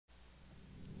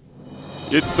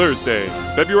It's Thursday,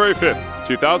 February 5th,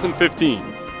 2015.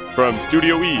 From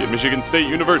Studio E at Michigan State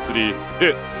University,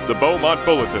 it's the Beaumont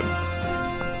Bulletin.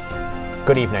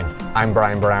 Good evening. I'm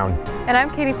Bryan Brown. And I'm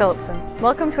Katie Phillipson.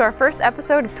 Welcome to our first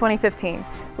episode of 2015.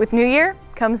 With New Year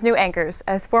comes new anchors,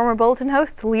 as former Bulletin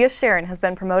host Leah Sharon has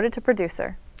been promoted to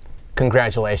producer.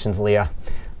 Congratulations, Leah.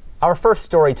 Our first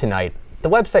story tonight. The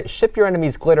website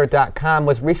shipyourenemiesglitter.com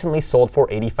was recently sold for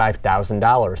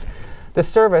 $85,000. The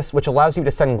service, which allows you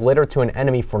to send glitter to an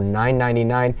enemy for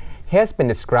 $9.99, has been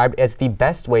described as the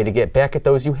best way to get back at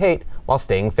those you hate while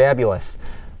staying fabulous.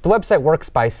 The website works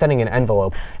by sending an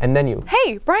envelope, and then you...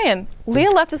 Hey, Bryan,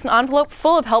 Leah left us an envelope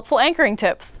full of helpful anchoring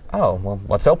tips. Oh, well,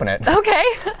 let's open it. Okay.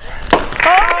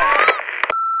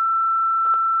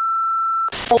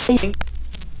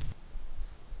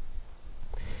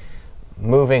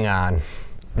 Moving on.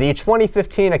 The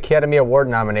 2015 Academy Award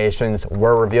nominations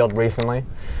were revealed recently.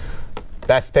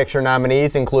 Best Picture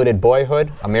nominees included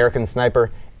Boyhood, American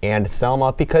Sniper, and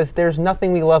Selma, because there's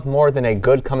nothing we love more than a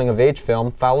good coming-of-age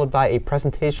film followed by a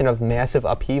presentation of massive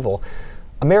upheaval.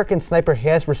 American Sniper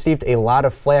has received a lot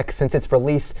of flack since its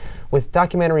release, with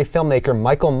documentary filmmaker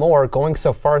Michael Moore going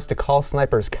so far as to call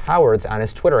snipers cowards on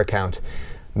his Twitter account.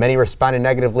 Many responded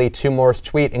negatively to Moore's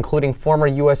tweet, including former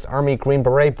U.S. Army Green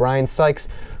Beret Brian Sykes,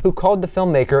 who called the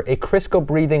filmmaker a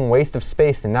Crisco-breathing waste of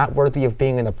space and not worthy of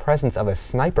being in the presence of a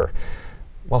sniper.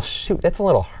 Well, shoot, that's a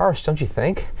little harsh, don't you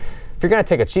think? If you're going to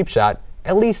take a cheap shot,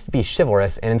 at least be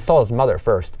chivalrous and insult his mother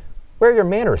first. Where are your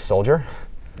manners, soldier?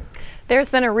 There's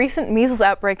been a recent measles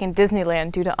outbreak in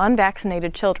Disneyland due to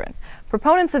unvaccinated children.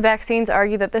 Proponents of vaccines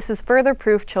argue that this is further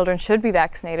proof children should be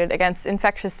vaccinated against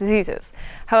infectious diseases.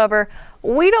 However,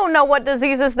 we don't know what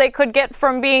diseases they could get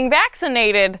from being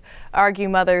vaccinated, argue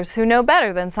mothers who know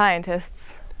better than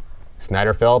scientists.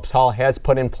 Snyder Phillips Hall has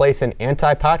put in place an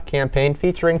anti-pot campaign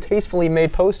featuring tastefully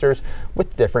made posters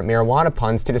with different marijuana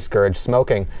puns to discourage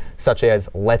smoking, such as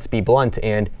 "Let's be blunt"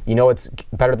 and "You know what's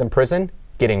better than prison?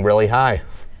 Getting really high."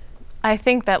 I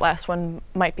think that last one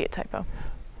might be a typo.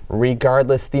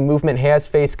 Regardless, the movement has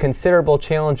faced considerable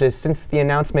challenges since the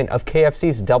announcement of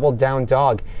KFC's Double Down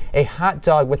Dog, a hot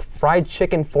dog with fried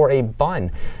chicken for a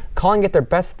bun. Calling it their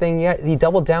best thing yet, the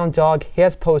Double Down Dog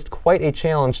has posed quite a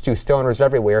challenge to stoners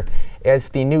everywhere, as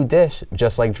the new dish,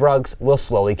 just like drugs, will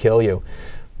slowly kill you.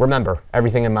 Remember,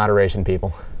 everything in moderation,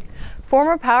 people.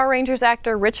 Former Power Rangers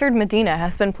actor Richard Medina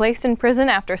has been placed in prison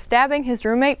after stabbing his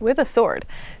roommate with a sword.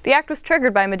 The act was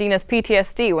triggered by Medina's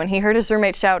PTSD when he heard his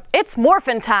roommate shout, "It's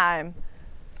morphin' time!"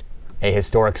 A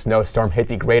historic snowstorm hit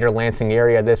the greater Lansing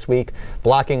area this week,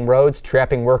 blocking roads,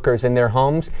 trapping workers in their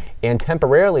homes, and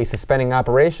temporarily suspending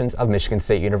operations of Michigan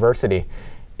State University.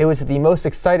 It was the most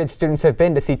excited students have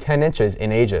been to see 10 inches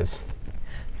in ages.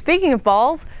 Speaking of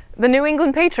balls, the New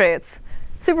England Patriots.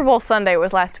 Super Bowl Sunday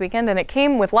was last weekend, and it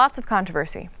came with lots of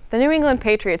controversy. The New England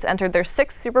Patriots entered their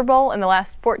 6th Super Bowl in the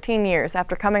last 14 years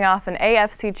after coming off an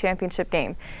AFC championship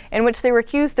game, in which they were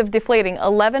accused of deflating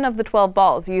 11 of the 12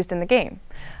 balls used in the game.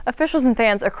 Officials and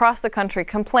fans across the country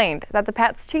complained that the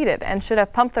Pats cheated and should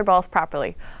have pumped their balls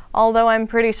properly, although I'm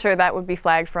pretty sure that would be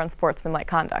flagged for unsportsmanlike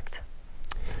conduct.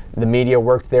 The media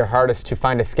worked their hardest to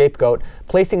find a scapegoat,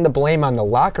 placing the blame on the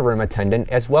locker room attendant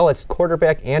as well as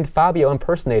quarterback and Fabio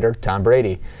impersonator Tom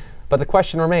Brady. But the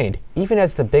question remained, even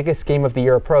as the biggest game of the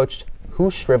year approached,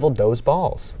 who shriveled those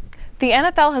balls? The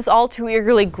NFL has all too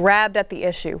eagerly grabbed at the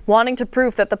issue, wanting to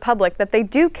prove that the public that they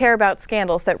do care about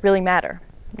scandals that really matter,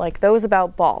 like those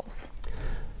about balls.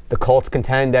 The Colts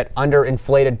contend that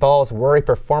underinflated balls were a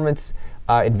performance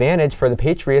advantage for the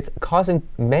Patriots, causing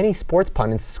many sports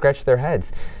pundits to scratch their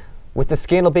heads. With the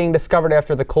scandal being discovered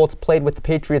after the Colts played with the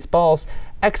Patriots' balls,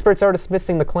 experts are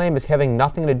dismissing the claim as having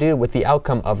nothing to do with the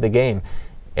outcome of the game.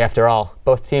 After all,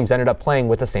 both teams ended up playing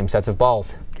with the same sets of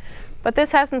balls. But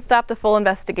this hasn't stopped a full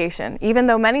investigation, even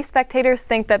though many spectators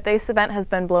think that this event has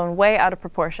been blown way out of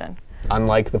proportion.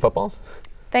 Unlike the footballs?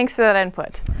 Thanks for that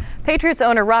input. Patriots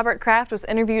owner Robert Kraft was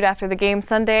interviewed after the game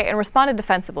Sunday and responded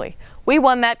defensively. "We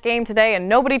won that game today and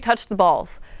nobody touched the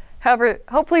balls." However,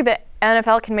 hopefully the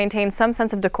NFL can maintain some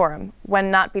sense of decorum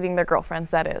when not beating their girlfriends,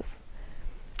 that is.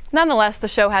 Nonetheless, the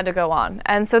show had to go on,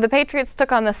 and so the Patriots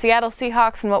took on the Seattle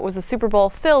Seahawks in what was a Super Bowl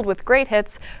filled with great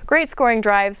hits, great scoring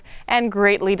drives, and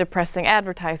greatly depressing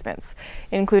advertisements,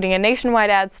 including a nationwide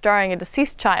ad starring a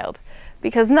deceased child.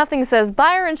 Because nothing says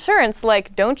buy our insurance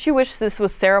like, "Don't you wish this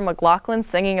was Sarah McLachlan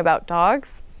singing about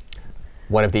dogs?"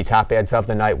 One of the top ads of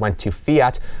the night went to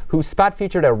Fiat, whose spot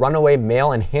featured a runaway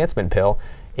male enhancement pill,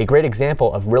 a great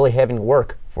example of really having to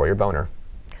work for your boner.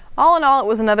 All in all, it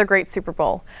was another great Super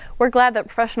Bowl. We're glad that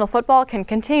professional football can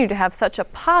continue to have such a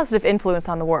positive influence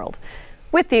on the world.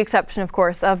 With the exception, of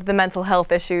course, of the mental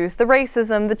health issues, the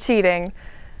racism, the cheating,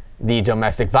 the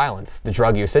domestic violence, the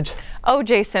drug usage,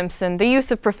 O.J. Simpson, the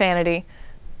use of profanity,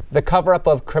 the cover-up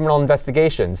of criminal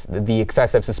investigations, the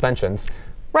excessive suspensions,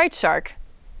 right shark,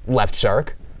 left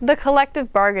shark, the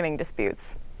collective bargaining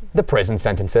disputes, the prison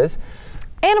sentences,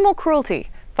 animal cruelty,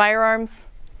 firearms,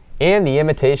 and the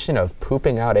imitation of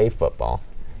pooping out a football.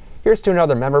 Here's to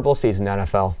another memorable season,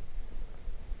 NFL.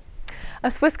 A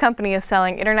Swiss company is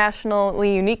selling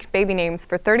internationally unique baby names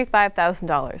for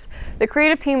 $35,000. The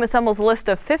creative team assembles a list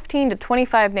of 15 to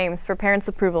 25 names for parents'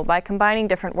 approval by combining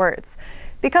different words.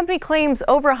 The company claims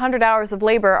over 100 hours of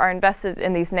labor are invested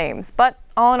in these names, but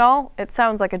all in all, it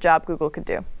sounds like a job Google could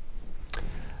do.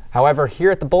 However, here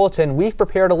at the Bulletin, we've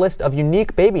prepared a list of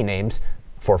unique baby names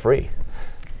for free.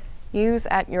 Use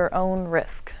at your own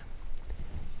risk.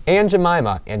 Aunt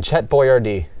Jemima and Chet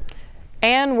Boyardee.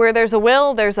 And where there's a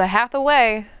will, there's a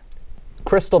Hathaway.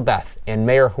 Crystal Beth and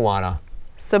Mayor Juana.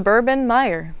 Suburban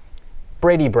Meyer.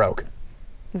 Brady Broke.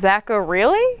 Zacco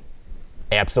really?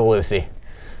 Absolutely.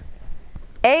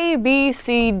 A, B,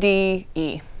 C, D,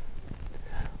 E.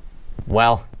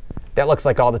 Well, that looks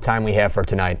like all the time we have for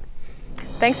tonight.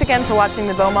 Thanks again for watching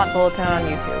the Beaumont Bulletin on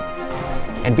YouTube.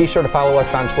 And be sure to follow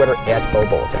us on Twitter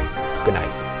 @BoBulletin. Good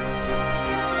night.